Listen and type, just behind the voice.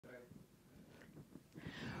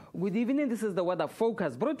Good evening, this is the weather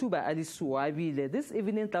focus brought to you by Alice Suwabile. This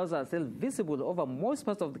evening, clouds are still visible over most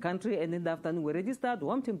parts of the country, and in the afternoon we registered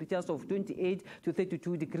warm temperatures of 28 to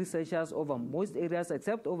 32 degrees Celsius over most areas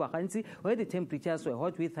except over Hansi, where the temperatures were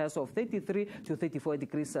hot with highs of 33 to 34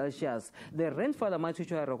 degrees Celsius. The rainfall amount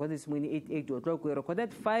which we recorded this morning at 8 o'clock, we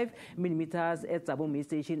recorded 5 millimeters at Zabome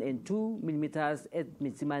Station and 2 millimeters at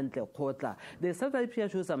Mitsimantle Kotla. The satellite picture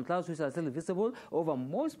shows some clouds which are still visible over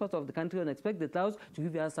most parts of the country, and expect the clouds to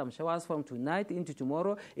give us some showers from tonight into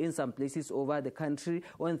tomorrow in some places over the country.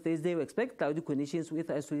 On Thursday, we expect cloudy conditions with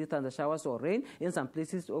isolated thundershowers or rain in some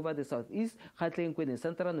places over the southeast, Gauteng, Kwena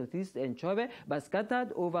Central, Northeast, and Chobe, but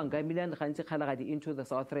scattered over Ngamiland, Khanti, Kgalagadi into the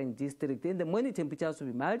southern district. In the morning, temperatures will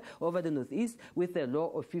be mild over the northeast with a low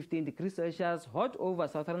of 15 degrees Celsius, hot over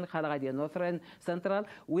southern Kgalagadi and northern central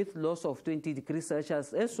with lows of 20 degrees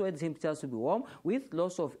Celsius. Elsewhere, the temperatures will be warm with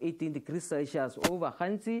lows of 18 degrees Celsius over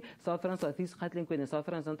Khanti, southern, southeast, Gauteng, Kwena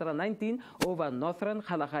Southern, Central 19 over northern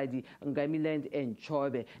Kgalagadi, Ngamiland, and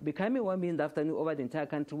Chobe. Becoming warm in the afternoon over the entire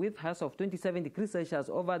country with highs of 27 degrees Celsius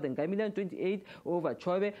over the Ngamiland, 28 over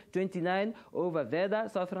Chobe, 29 over Weather,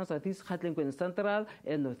 southern, southeast, Gauteng, Kwena Central,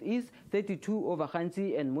 and northeast, 32 over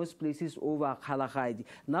Khanti, and most places over Kgalagadi.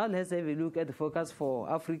 Now let's have a look at the forecast for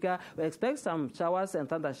Africa. We expect some showers and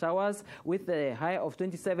thunder showers with a high of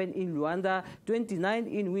 27 in Luanda, 29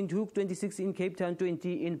 in Windhoek, 26 in Cape Town,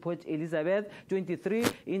 20 in Port Elizabeth, 23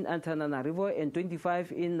 in Antananarivo, and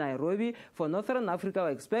 25 in Nairobi. For Northern Africa,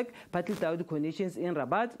 we expect partly cloudy conditions in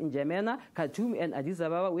Rabat, in N'Djamena, Khartoum, and Addis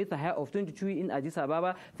Ababa with a high of 22 in Addis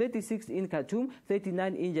Ababa, 36 in Khartoum,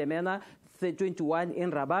 39 in N'Djamena, 21 in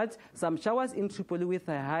Rabat. Some showers in Tripoli with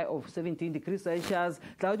a high of 17 degrees Celsius.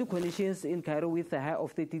 Cloudy conditions in Cairo with a high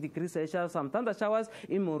of 30 degrees Celsius. Some thunder showers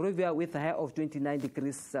in Monrovia with a high of 29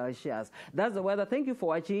 degrees Celsius. That's the weather. Thank you for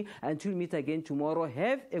watching. Until we meet again tomorrow,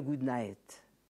 have a good night.